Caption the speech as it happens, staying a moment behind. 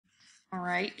All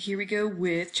right, here we go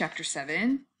with Chapter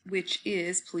 7, which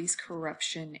is Police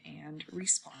Corruption and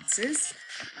Responses.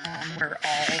 We're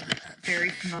all very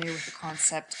familiar with the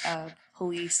concept of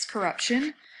police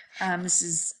corruption. This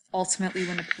is ultimately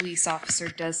when a police officer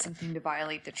does something to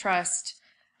violate the trust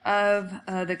of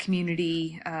the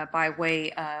community by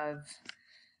way of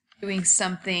doing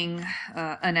something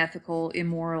unethical,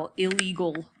 immoral,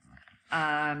 illegal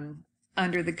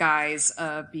under the guise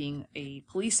of being a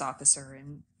police officer.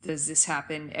 And does this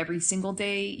happen every single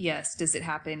day? Yes. Does it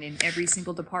happen in every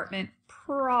single department?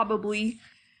 Probably.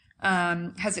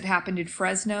 Has it happened in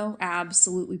Fresno?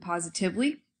 Absolutely,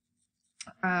 positively.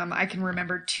 I can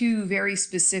remember two very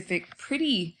specific,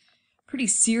 pretty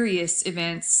serious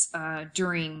events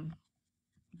during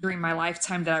my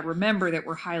lifetime that I remember that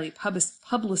were highly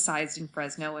publicized in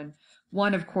Fresno. And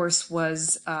one, of course,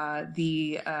 was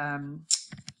the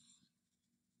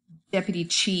deputy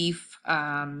chief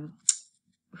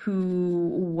who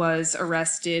was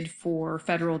arrested for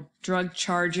federal drug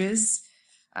charges.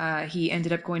 He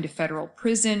ended up going to federal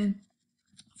prison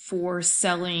for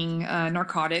selling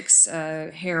narcotics,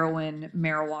 heroin,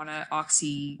 marijuana,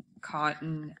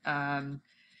 Oxycontin,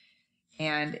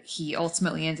 and he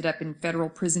ultimately ended up in federal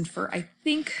prison for, I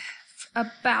think,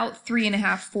 about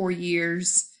 3.5, 4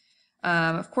 years.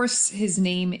 Of course, his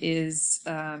name is,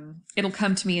 it'll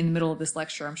come to me in the middle of this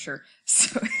lecture, I'm sure.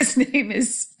 So his name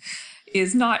is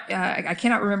not, I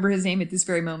cannot remember his name at this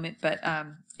very moment, but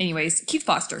anyways, Keith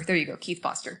Foster. There you go, Keith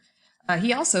Foster.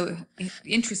 He also,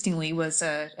 interestingly, was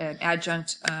an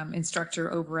adjunct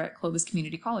instructor over at Clovis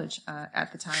Community College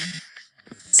at the time.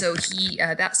 So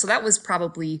that was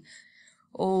probably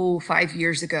 5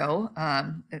 years ago.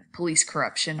 Police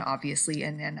corruption, obviously,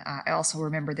 and then I also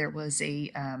remember there was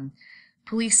a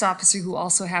police officer who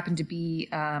also happened to be,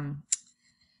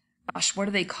 what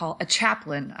do they call a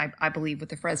chaplain, I believe, with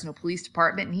the Fresno Police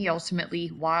Department, and he ultimately,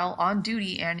 while on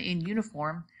duty and in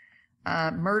uniform,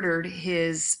 murdered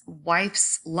his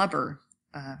wife's lover.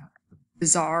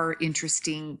 Bizarre,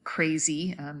 interesting,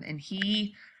 crazy, and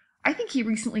I think he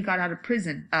recently got out of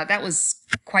prison. That was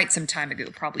quite some time ago,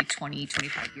 probably 20,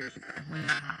 25 years ago when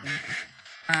that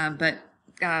happened.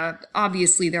 But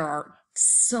obviously there are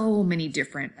so many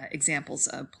different examples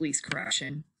of police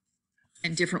corruption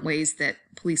and different ways that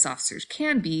police officers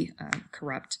can be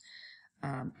corrupt.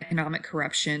 Economic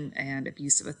corruption and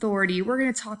abuse of authority. We're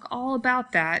going to talk all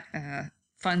about that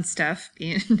fun stuff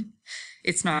in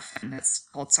It's Not Fun. That's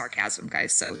called sarcasm,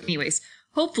 guys. So anyways,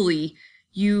 hopefully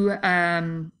you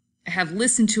have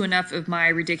listened to enough of my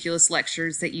ridiculous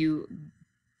lectures that you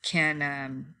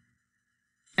can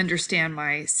understand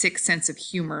my sick sense of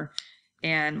humor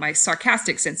and my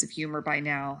sarcastic sense of humor by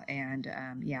now. And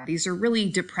yeah, these are really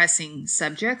depressing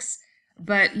subjects,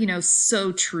 but,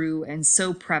 so true and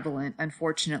so prevalent,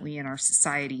 unfortunately, in our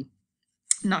society.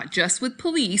 Not just with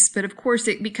police, but of course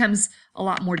it becomes a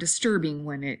lot more disturbing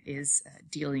when it is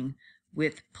dealing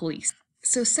with police.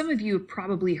 So some of you have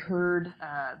probably heard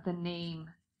the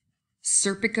name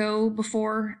Serpico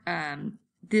before.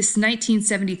 This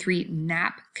 1973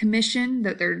 Knapp Commission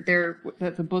that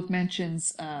that the book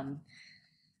mentions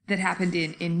that happened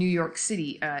in New York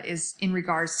City is in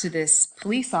regards to this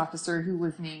police officer who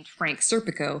was named Frank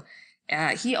Serpico.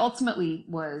 He ultimately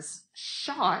was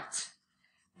shot,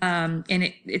 and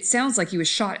it sounds like he was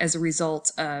shot as a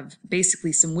result of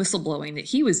basically some whistleblowing that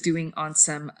he was doing on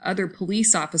some other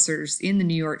police officers in the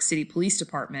New York City Police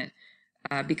Department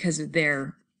because of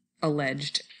their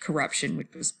alleged corruption,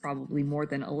 which was probably more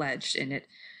than alleged, and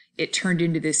it turned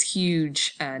into this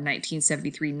huge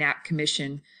 1973 Knapp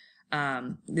Commission.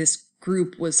 This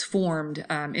group was formed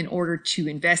in order to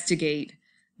investigate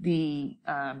the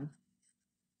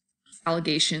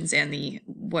allegations and the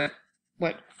what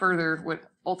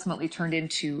ultimately turned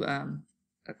into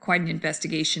quite an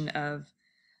investigation of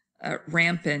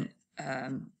rampant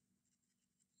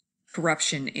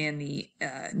corruption in the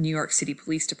New York City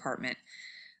Police Department.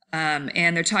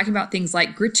 And they're talking about things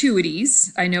like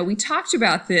gratuities. I know we talked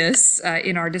about this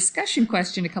in our discussion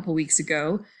question a couple weeks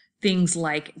ago. Things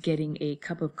like getting a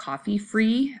cup of coffee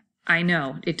free. I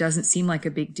know, it doesn't seem like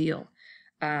a big deal.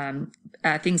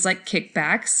 Things like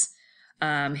kickbacks.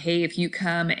 Hey, if you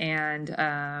come and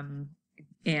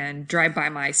drive by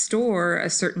my store a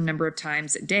certain number of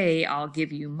times a day, I'll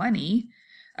give you money.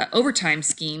 Overtime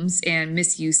schemes and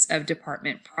misuse of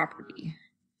department property.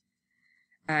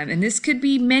 And this could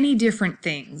be many different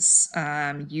things.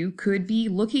 You could be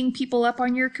looking people up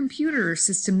on your computer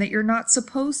system that you're not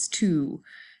supposed to.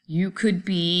 You could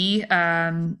be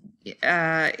wearing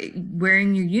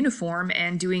your uniform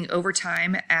and doing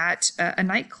overtime at a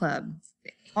nightclub.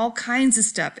 All kinds of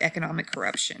stuff, economic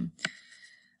corruption.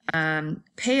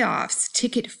 Payoffs,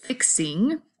 ticket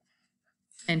fixing.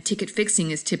 And ticket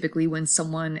fixing is typically when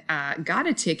someone got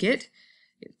a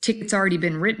ticket's already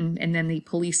been written, and then the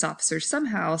police officer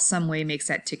somehow, some way makes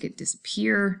that ticket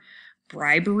disappear.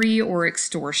 Bribery or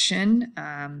extortion.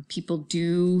 People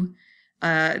do,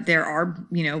 there are,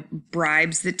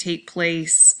 bribes that take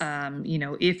place.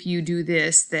 If you do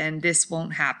this, then this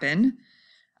won't happen.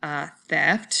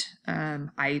 Theft.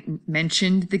 I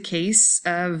mentioned the case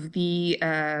of the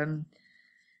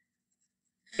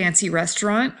fancy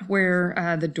restaurant where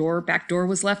the back door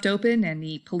was left open, and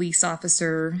the police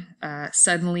officer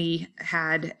suddenly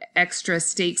had extra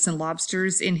steaks and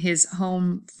lobsters in his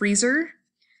home freezer.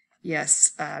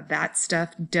 Yes, that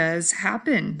stuff does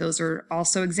happen. Those are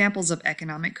also examples of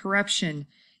economic corruption.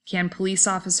 Can police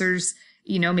officers,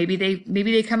 maybe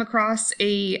they come across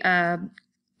a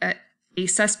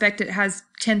suspect that has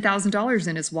 $10,000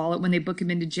 in his wallet when they book him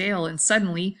into jail, and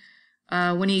suddenly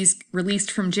when he's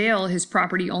released from jail, his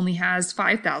property only has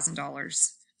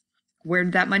 $5,000. Where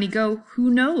did that money go? Who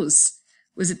knows?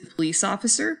 Was it the police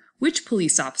officer? Which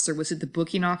police officer? Was it the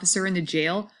booking officer in the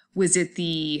jail? Was it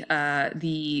the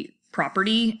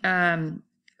property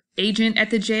agent at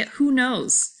the jail? Who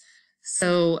knows?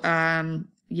 So,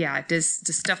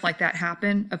 does stuff like that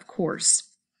happen? Of course.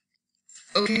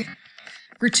 Okay.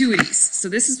 Gratuities. So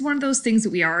this is one of those things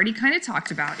that we already kind of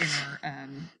talked about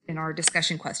in our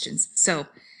discussion questions. So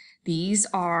these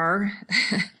are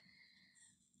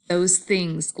those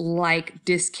things like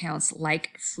discounts,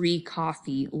 like free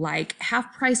coffee, like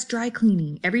half-price dry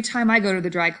cleaning. Every time I go to the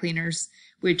dry cleaners,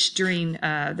 which during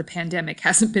the pandemic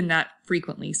hasn't been that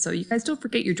frequently. So you guys don't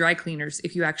forget your dry cleaners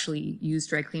if you actually use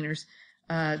dry cleaners.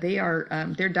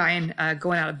 They're dying,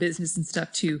 going out of business and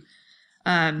stuff too.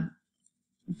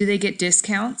 Do they get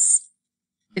discounts?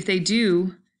 If they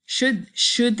do, should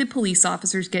the police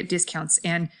officers get discounts?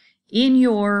 And in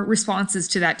your responses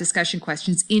to that discussion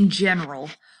questions, in general,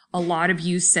 a lot of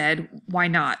you said, why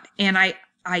not? And I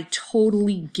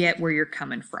totally get where you're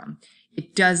coming from.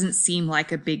 It doesn't seem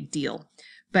like a big deal.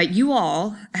 But you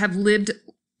all have lived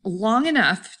long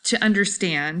enough to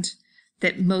understand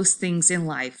that most things in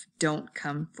life don't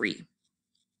come free.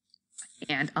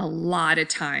 And a lot of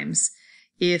times,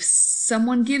 if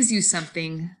someone gives you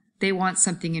something, they want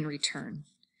something in return.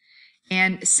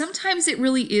 And sometimes it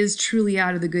really is truly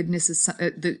out of the goodness of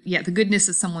the goodness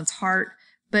of someone's heart.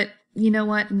 But you know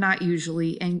what? Not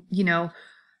usually. And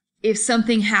if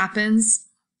something happens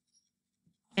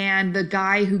and the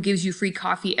guy who gives you free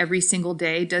coffee every single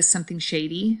day does something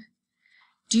shady,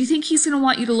 do you think he's going to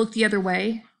want you to look the other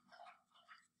way?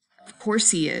 Of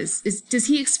course he is. Does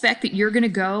he expect that you're going to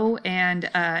go and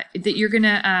that you're going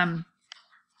to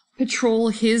patrol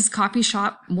his coffee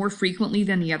shop more frequently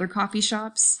than the other coffee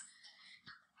shops?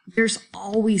 There's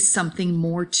always something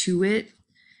more to it.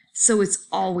 So it's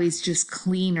always just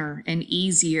cleaner and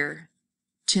easier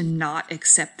to not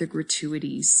accept the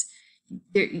gratuities.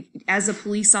 As a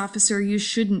police officer, you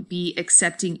shouldn't be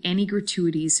accepting any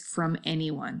gratuities from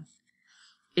anyone.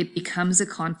 It becomes a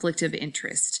conflict of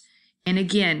interest. And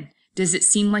again, does it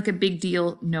seem like a big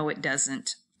deal? No, it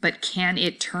doesn't. But can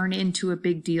it turn into a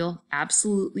big deal?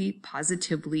 Absolutely,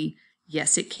 positively,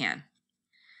 yes, it can.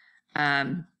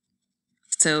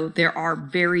 So there are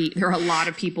a lot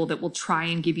of people that will try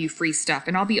and give you free stuff.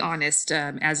 And I'll be honest,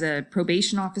 as a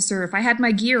probation officer, if I had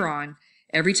my gear on,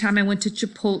 every time I went to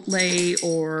Chipotle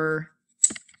or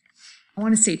I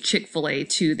want to say Chick-fil-A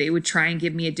too, they would try and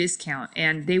give me a discount,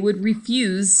 and they would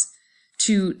refuse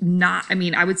to not,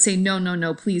 I would say,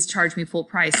 no, please charge me full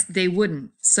price. They wouldn't.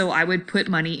 So I would put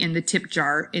money in the tip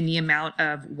jar in the amount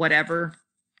of whatever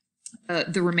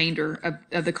the remainder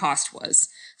of the cost was.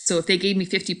 So if they gave me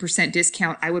 50%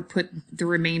 discount, I would put the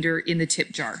remainder in the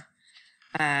tip jar.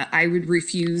 I would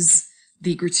refuse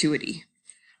the gratuity.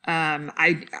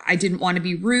 I didn't want to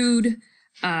be rude.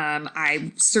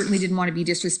 I certainly didn't want to be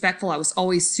disrespectful. I was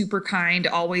always super kind,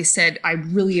 always said, I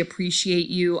really appreciate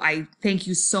you. I thank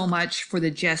you so much for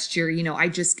the gesture. I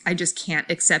just can't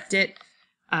accept it.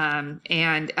 I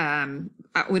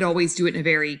would always do it in a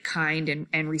very kind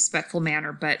and respectful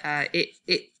manner, but,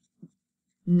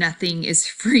 nothing is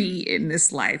free in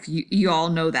this life. You all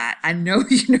know that. I know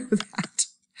you know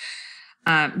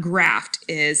that. Graft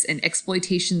is an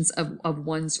exploitations of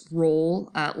one's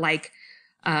role, like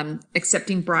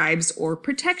accepting bribes or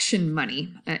protection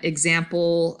money.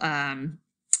 Example,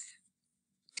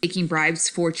 taking bribes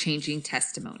for changing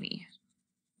testimony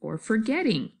or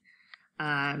forgetting.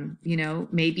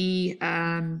 Maybe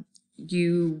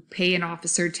you pay an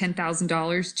officer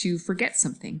 $10,000 to forget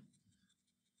something.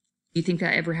 Do you think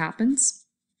that ever happens?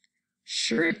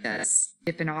 Sure it does.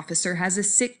 If an officer has a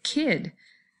sick kid,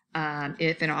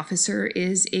 If an officer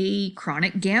is a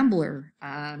chronic gambler,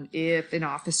 if an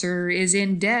officer is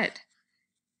in debt,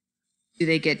 do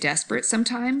they get desperate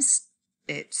sometimes?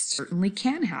 It certainly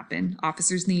can happen.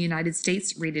 Officers in the United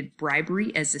States rated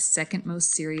bribery as the second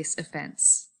most serious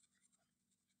offense,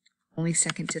 only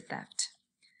second to theft.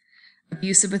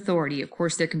 Abuse of authority. Of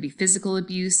course, there can be physical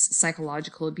abuse,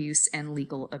 psychological abuse, and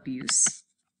legal abuse.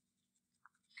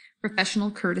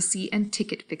 Professional courtesy and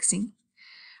ticket fixing.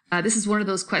 This is one of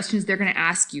those questions they're going to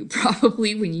ask you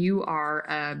probably when you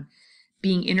are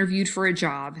being interviewed for a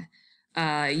job.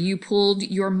 You pulled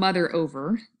your mother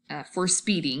over for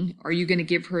speeding. Are you going to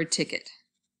give her a ticket?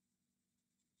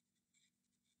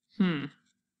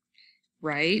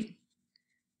 Right?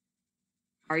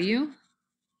 Are you?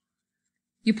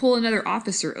 You pull another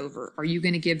officer over. Are you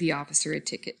going to give the officer a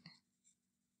ticket?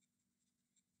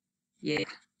 Yeah.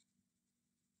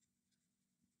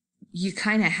 You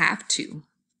kind of have to.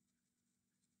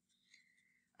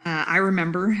 I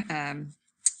remember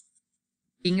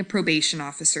being a probation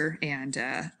officer, and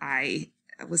I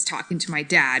was talking to my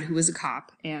dad, who was a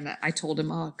cop, and I told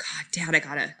him, "Oh God, Dad,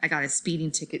 I got a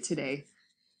speeding ticket today."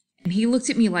 And he looked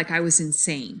at me like I was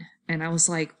insane, and I was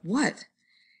like, "What?"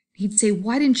 He'd say,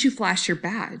 "Why didn't you flash your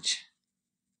badge,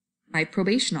 my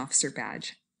probation officer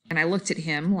badge?" And I looked at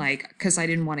him like, because I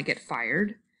didn't want to get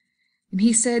fired. And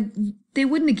he said, "They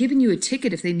wouldn't have given you a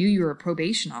ticket if they knew you were a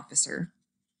probation officer."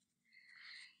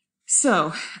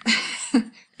 So,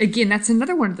 again, that's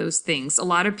another one of those things. A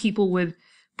lot of people would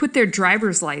put their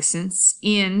driver's license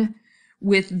in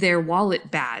with their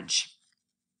wallet badge.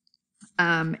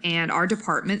 And our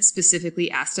department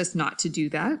specifically asked us not to do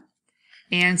that,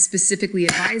 and specifically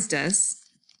advised us,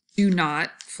 do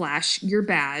not flash your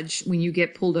badge when you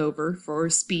get pulled over for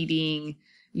speeding,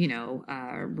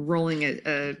 rolling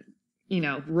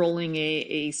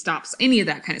a stop, any of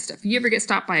that kind of stuff. If you ever get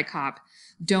stopped by a cop,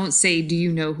 don't say, "Do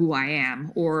you know who I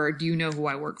am?" or "Do you know who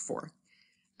I work for?"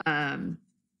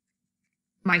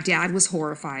 My dad was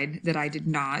horrified that I did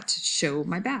not show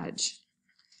my badge.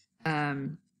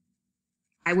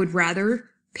 I would rather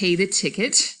pay the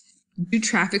ticket, do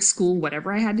traffic school,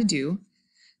 whatever I had to do,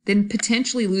 than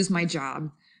potentially lose my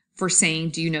job for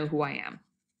saying, "Do you know who I am?"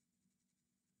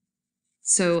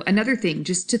 So another thing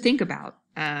just to think about,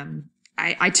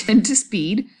 I tend to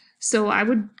speed, so I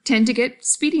would tend to get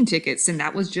speeding tickets, and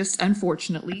that was just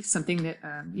unfortunately something that,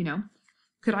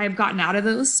 could I have gotten out of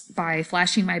those by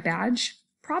flashing my badge?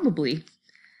 Probably,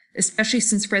 especially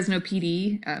since Fresno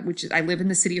PD, which is, I live in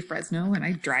the city of Fresno and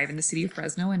I drive in the city of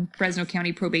Fresno, and Fresno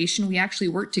County Probation, we actually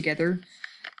work together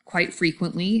quite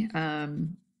frequently, but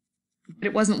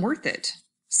it wasn't worth it.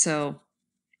 So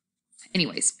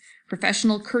anyways,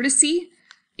 professional courtesy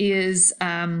is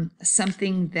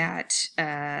something that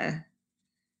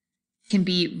can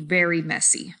be very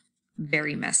messy,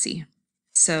 very messy.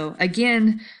 So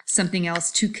again, something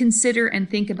else to consider and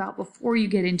think about before you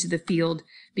get into the field,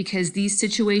 because these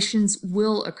situations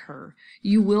will occur.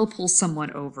 You will pull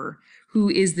someone over who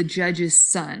is the judge's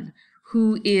son,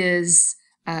 who is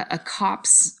a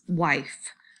cop's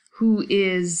wife, who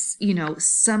is,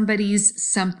 somebody's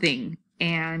something,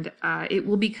 and it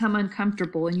will become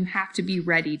uncomfortable, and you have to be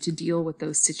ready to deal with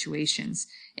those situations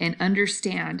and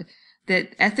understand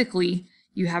that ethically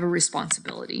you have a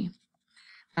responsibility.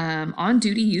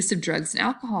 On-duty use of drugs and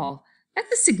alcohol,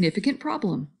 that's a significant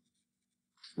problem,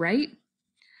 right?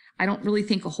 I don't really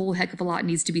think a whole heck of a lot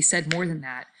needs to be said more than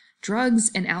that. Drugs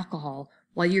and alcohol,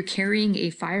 while you're carrying a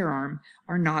firearm,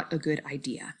 are not a good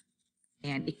idea,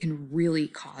 and it can really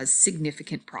cause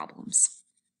significant problems.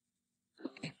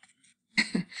 Okay.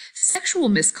 Sexual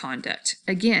misconduct,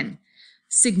 again,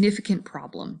 significant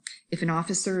problem. If an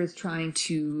officer is trying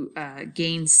to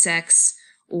gain sex,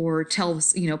 or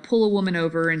pull a woman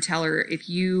over and tell her, "If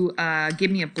you give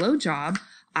me a blowjob,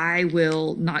 I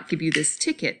will not give you this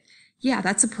ticket." Yeah,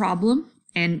 that's a problem.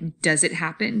 And does it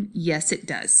happen? Yes, it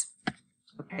does.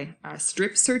 Okay.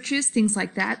 Strip searches, things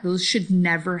like that, those should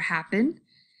never happen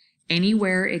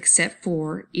anywhere except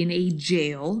for in a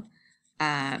jail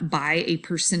by a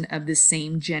person of the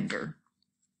same gender.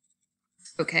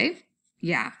 Okay.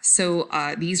 Yeah. So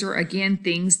these are, again,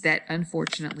 things that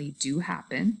unfortunately do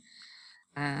happen.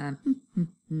 I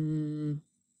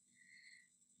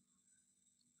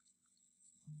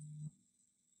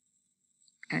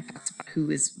talked about who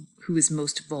is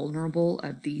most vulnerable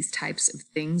of these types of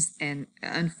things, and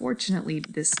unfortunately,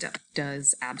 this stuff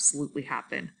does absolutely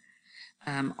happen.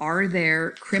 Are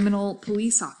there criminal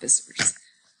police officers?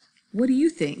 What do you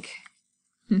think?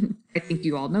 I think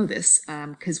you all know this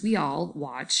because we all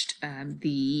watched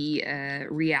the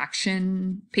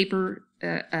reaction paper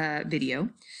video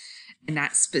And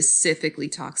that specifically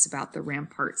talks about the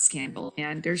Rampart scandal.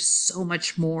 And there's so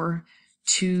much more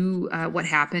to what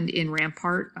happened in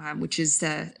Rampart, which is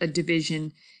a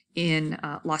division in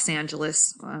Los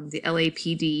Angeles. The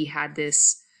LAPD had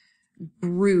this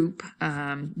group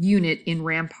unit in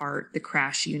Rampart, the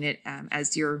crash unit,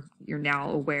 as you're now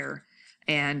aware.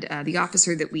 And the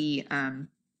officer that we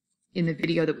in the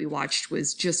video that we watched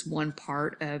was just one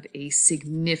part of a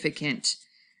significant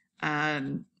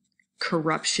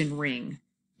corruption ring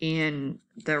in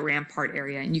the Rampart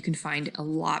area. And you can find a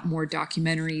lot more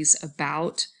documentaries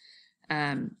about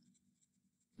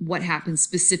what happened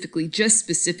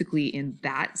specifically in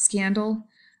that scandal.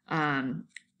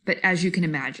 But as you can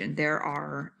imagine, there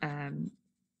are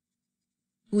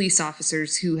police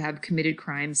officers who have committed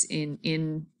crimes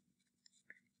in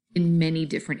many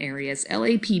different areas.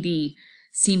 LAPD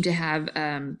seemed to have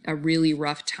a really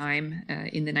rough time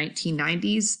in the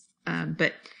 1990s,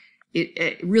 but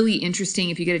it really interesting.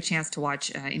 If you get a chance to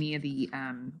watch any of the,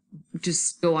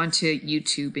 just go onto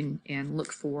YouTube and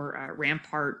look for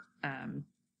Rampart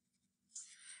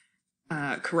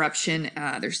corruption.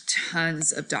 There's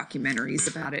tons of documentaries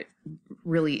about it.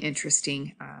 Really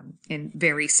interesting and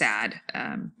very sad.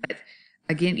 But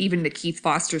again, even the Keith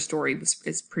Foster story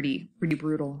is pretty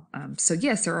brutal. So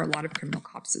yes, there are a lot of criminal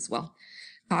cops as well.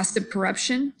 Cost of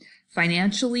corruption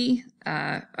financially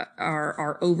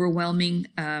are overwhelming,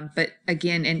 but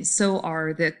again, and so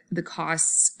are the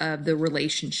costs of the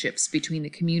relationships between the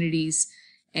communities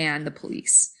and the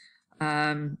police.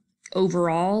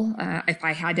 Overall, if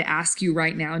I had to ask you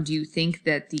right now, do you think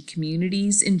that the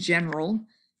communities in general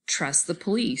trust the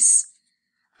police?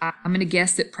 I'm going to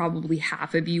guess that probably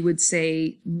half of you would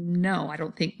say, no, I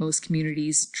don't think most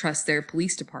communities trust their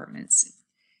police departments.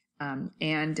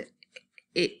 And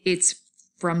it's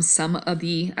from some of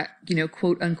the,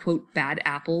 quote unquote, bad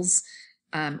apples,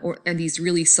 and these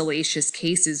really salacious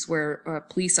cases where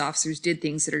police officers did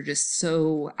things that are just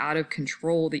so out of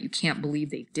control that you can't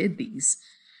believe they did these.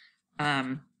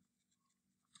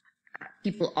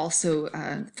 People also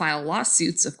file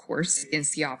lawsuits, of course,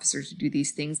 against the officers who do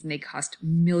these things, and they cost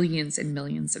millions and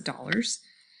millions of dollars.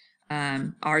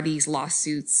 Are these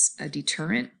lawsuits a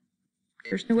deterrent?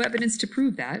 There's no evidence to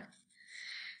prove that.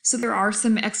 So there are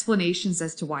some explanations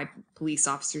as to why police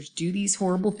officers do these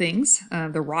horrible things.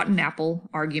 The rotten apple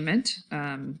argument,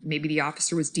 maybe the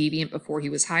officer was deviant before he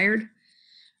was hired,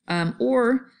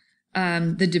 or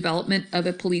the development of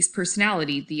a police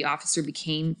personality. The officer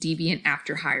became deviant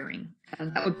after hiring.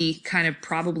 That would be kind of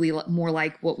probably more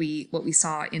like what we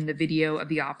saw in the video of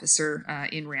the officer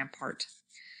in Rampart.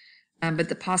 But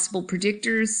the possible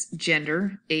predictors: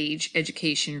 gender, age,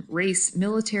 education, race,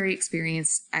 military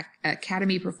experience,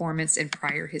 academy performance, and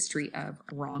prior history of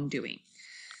wrongdoing.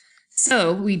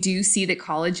 So we do see that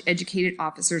college-educated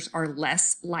officers are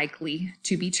less likely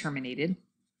to be terminated.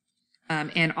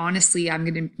 And honestly,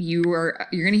 you're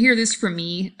gonna hear this from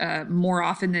me more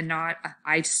often than not.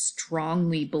 I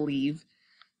strongly believe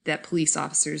that police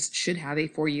officers should have a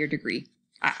 4-year degree.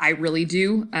 I really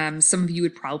do. Some of you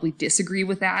would probably disagree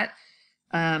with that.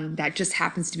 That just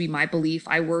happens to be my belief.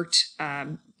 I worked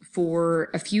for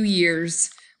a few years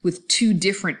with 2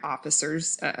 different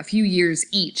officers, a few years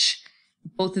each.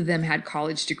 Both of them had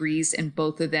college degrees, and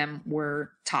both of them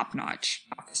were top-notch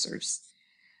officers.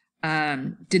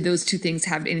 Did those 2 things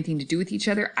have anything to do with each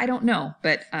other? I don't know.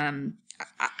 But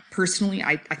personally,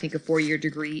 I think a 4-year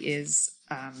degree is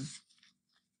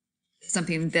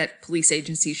something that police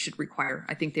agencies should require.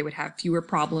 I think they would have fewer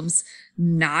problems,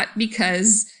 not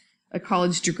because a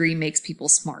college degree makes people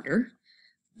smarter,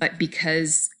 but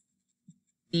because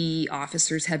the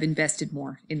officers have invested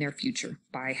more in their future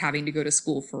by having to go to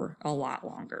school for a lot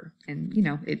longer. And,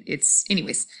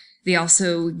 anyways, they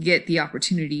also get the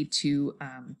opportunity to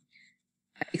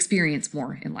experience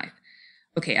more in life.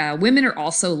 Okay, women are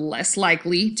also less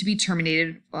likely to be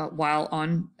terminated while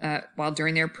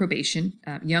during their probation.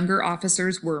 Younger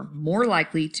officers were more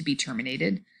likely to be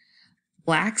terminated.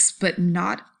 Blacks, but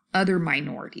not other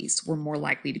minorities, were more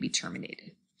likely to be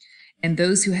terminated. And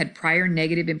those who had prior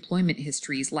negative employment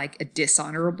histories, like a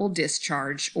dishonorable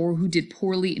discharge or who did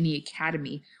poorly in the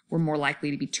academy, were more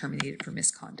likely to be terminated for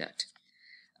misconduct.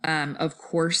 Of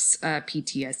course,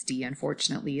 PTSD,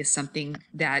 unfortunately, is something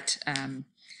that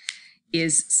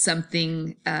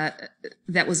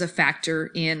that was a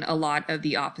factor in a lot of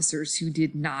the officers who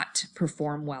did not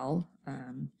perform well.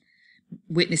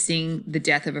 Witnessing the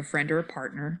death of a friend or a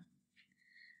partner,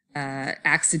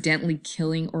 accidentally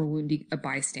killing or wounding a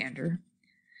bystander,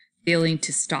 failing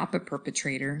to stop a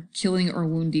perpetrator, killing or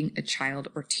wounding a child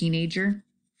or teenager,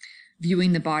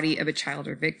 viewing the body of a child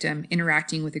or victim,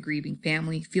 interacting with a grieving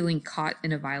family, feeling caught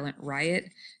in a violent riot,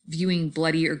 viewing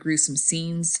bloody or gruesome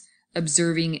scenes,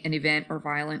 observing an event or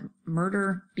violent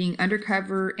murder, being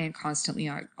undercover and constantly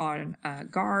on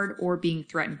guard, or being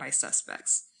threatened by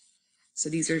suspects. So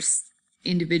these are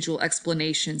individual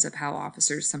explanations of how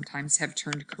officers sometimes have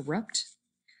turned corrupt.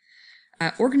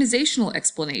 Organizational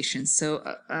explanations.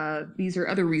 So these are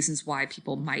other reasons why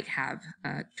people might have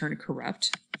turned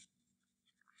corrupt.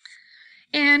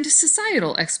 And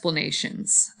societal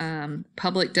explanations.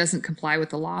 Public doesn't comply with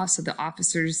the law, so the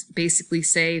officers basically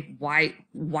say,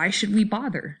 why should we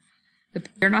bother?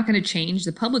 They're not going to change.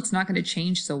 The public's not going to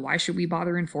change, so why should we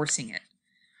bother enforcing it?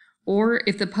 Or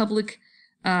if the public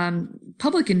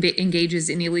engages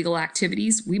in illegal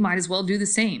activities, we might as well do the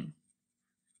same.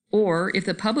 Or if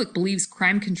the public believes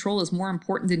crime control is more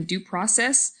important than due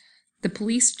process, the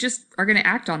police just are going to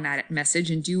act on that message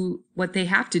and do what they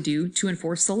have to do to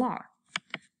enforce the law.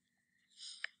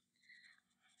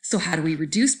 So how do we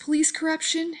reduce police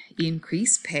corruption?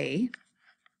 Increase pay,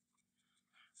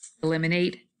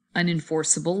 eliminate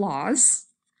unenforceable laws.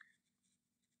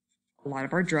 A lot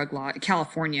of our drug law,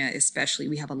 California especially,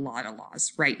 we have a lot of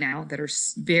laws right now that are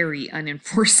very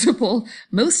unenforceable.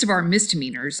 Most of our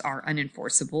misdemeanors are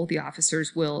unenforceable. The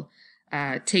officers will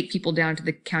take people down to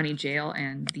the county jail,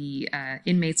 and the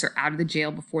inmates are out of the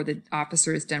jail before the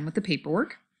officer is done with the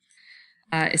paperwork.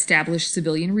 Establish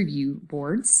civilian review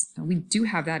boards. We do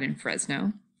have that in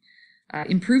Fresno.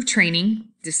 Improve training.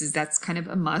 That's kind of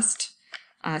a must.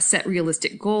 Set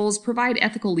realistic goals. Provide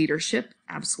ethical leadership.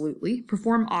 Absolutely.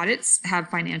 Perform audits. Have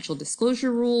financial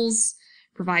disclosure rules.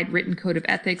 Provide written code of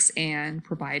ethics, and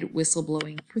provide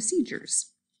whistleblowing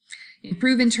procedures.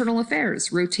 Improve internal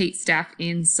affairs. Rotate staff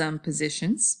in some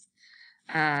positions.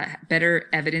 Better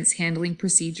evidence handling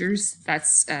procedures.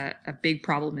 That's a big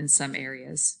problem in some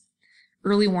areas.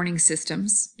 Early warning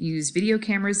systems. Use video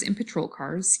cameras in patrol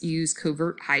cars. Use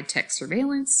covert high-tech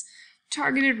surveillance.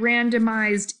 Targeted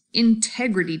randomized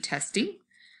integrity testing.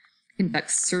 Conduct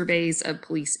surveys of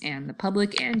police and the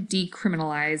public, and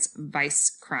decriminalize vice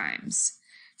crimes.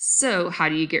 So how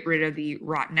do you get rid of the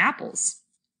rotten apples?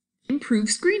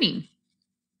 Improve screening.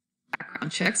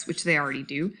 Background checks, which they already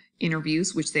do.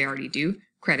 Interviews, which they already do.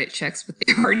 Credit checks, which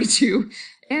they already do.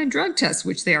 And drug tests,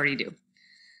 which they already do.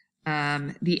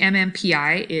 The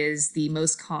MMPI is the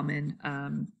most common,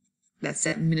 that's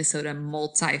that Minnesota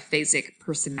multiphasic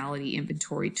personality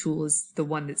inventory tool, is the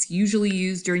one that's usually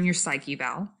used during your psych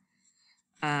eval.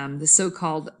 The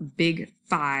so-called Big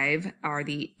Five are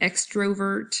the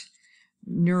extrovert,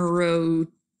 neuroticism,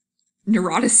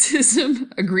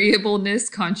 agreeableness,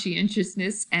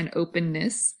 conscientiousness, and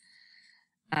openness.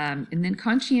 And then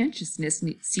conscientiousness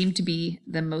seemed to be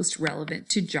the most relevant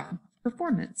to job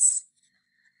performance.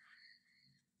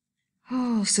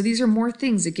 Oh, so these are more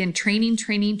things. Again, training, and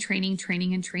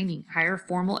training. Higher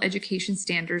formal education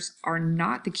standards are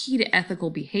not the key to ethical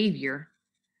behavior,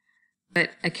 but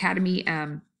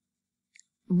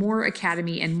more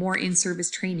academy and more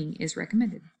in-service training is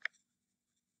recommended.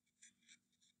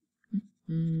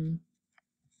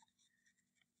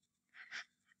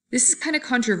 This is kind of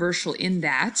controversial in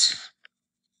that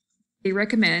they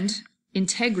recommend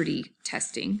integrity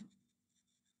testing.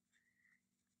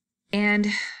 And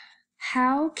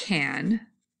how can,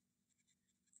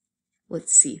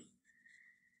 let's see,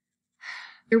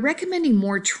 they're recommending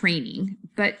more training,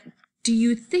 but do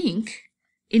you think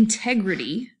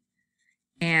integrity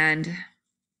and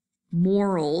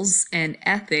morals and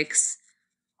ethics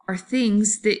are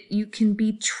things that you can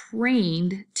be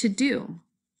trained to do?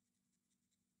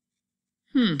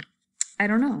 I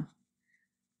don't know.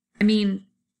 I mean,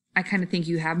 I kind of think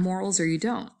you have morals or you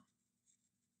don't.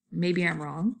 Maybe I'm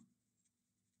wrong.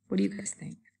 What do you guys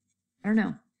think? I don't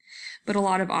know. But a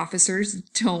lot of officers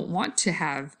don't want to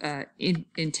have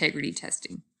integrity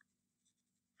testing.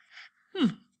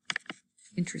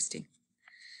 Interesting.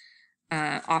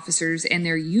 Officers and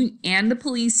and the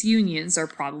police unions are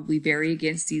probably very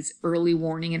against these early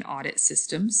warning and audit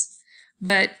systems.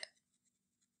 But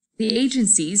the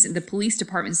agencies and the police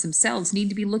departments themselves need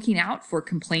to be looking out for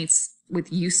complaints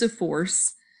with use of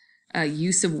force,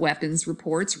 use of weapons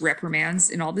reports, reprimands,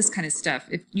 and all this kind of stuff.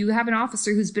 If you have an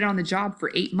officer who's been on the job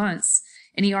for 8 months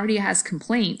and he already has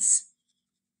complaints,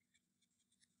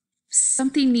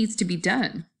 something needs to be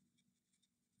done.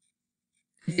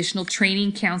 Additional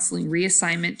training, counseling,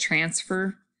 reassignment,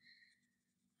 transfer,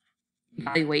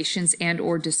 evaluations, and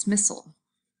or dismissal.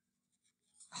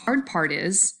 The hard part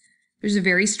is there's a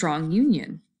very strong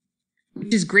union,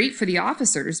 which is great for the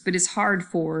officers, but is hard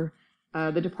for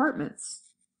the departments.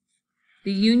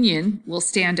 The union will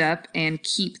stand up and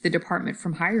keep the department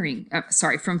from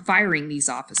from firing these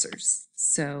officers.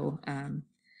 So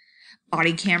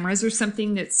body cameras are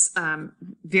something that's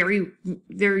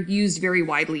they're used very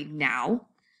widely now.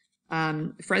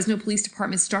 Fresno Police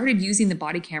Department started using the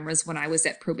body cameras when I was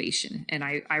at probation. And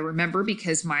I remember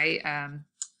because my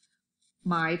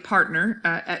my partner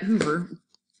at Hoover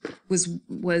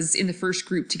was in the first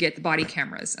group to get the body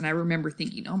cameras. And I remember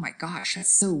thinking, oh my gosh,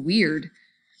 that's so weird.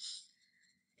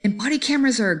 And body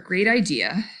cameras are a great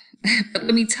idea. But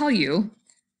let me tell you,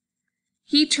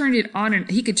 he could turn it on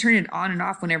and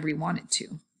off whenever he wanted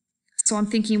to. So I'm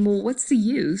thinking, well, what's the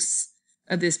use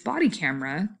of this body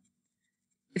camera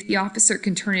if the officer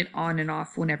can turn it on and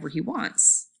off whenever he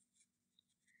wants?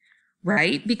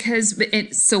 Right?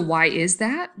 So why is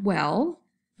that? Well,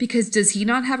 because does he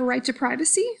not have a right to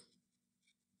privacy?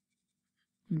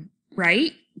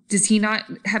 Right? Does he not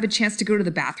have a chance to go to the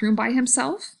bathroom by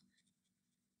himself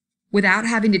without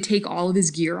having to take all of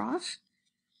his gear off?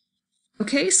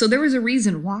 Okay, so there was a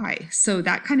reason why. So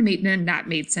that kind of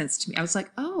made sense to me. I was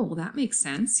like, oh, well, that makes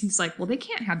sense. He's like, well, they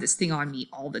can't have this thing on me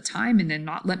all the time and then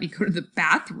not let me go to the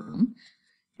bathroom.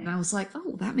 And I was like,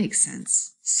 oh, that makes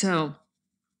sense. So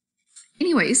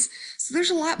anyways, so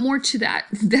there's a lot more to that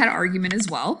argument as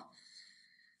well.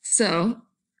 So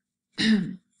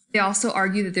they also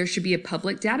argue that there should be a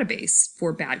public database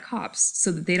for bad cops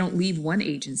so that they don't leave one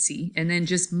agency and then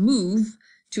just move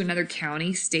to another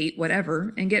county, state,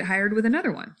 whatever, and get hired with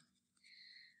another one.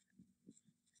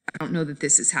 I don't know that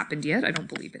this has happened yet. I don't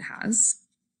believe it has.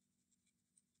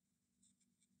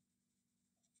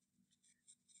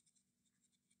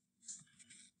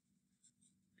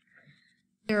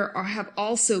 There's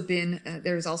also been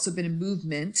a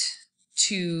movement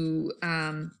to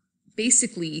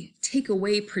basically take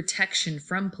away protection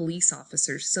from police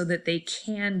officers so that they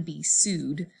can be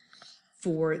sued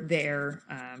for their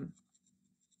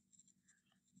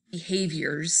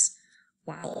behaviors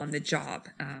while on the job.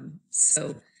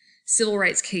 So civil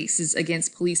rights cases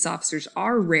against police officers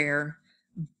are rare,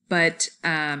 but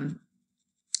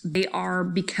they are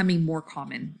becoming more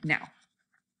common now.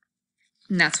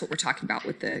 And that's what we're talking about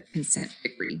with the consent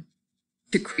decree.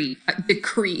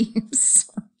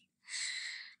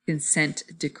 Consent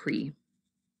decree.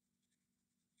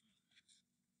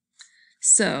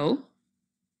 So,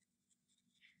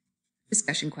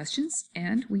 discussion questions,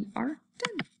 and we are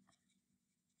done.